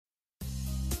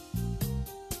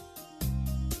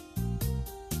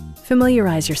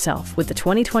Familiarize yourself with the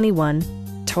 2021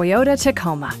 Toyota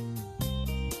Tacoma.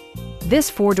 This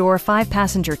four-door,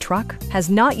 five-passenger truck has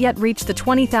not yet reached the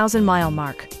 20,000-mile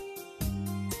mark.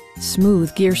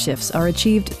 Smooth gear shifts are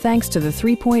achieved thanks to the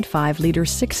 3.5-liter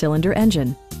six-cylinder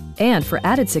engine. And for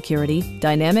added security,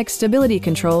 dynamic stability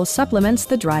control supplements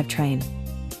the drivetrain.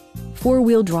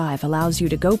 Four-wheel drive allows you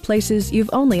to go places you've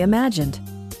only imagined.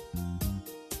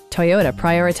 Toyota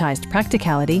prioritized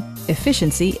practicality,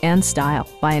 efficiency, and style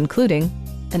by including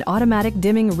an automatic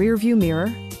dimming rear-view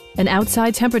mirror, an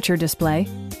outside temperature display,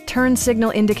 turn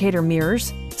signal indicator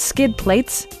mirrors, skid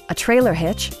plates, a trailer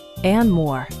hitch, and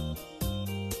more.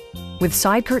 With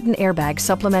side curtain airbags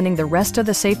supplementing the rest of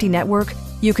the safety network,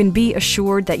 you can be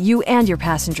assured that you and your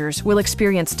passengers will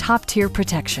experience top-tier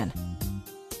protection.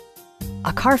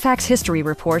 A Carfax history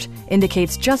report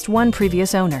indicates just one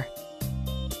previous owner.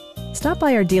 Stop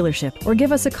by our dealership or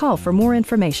give us a call for more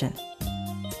information.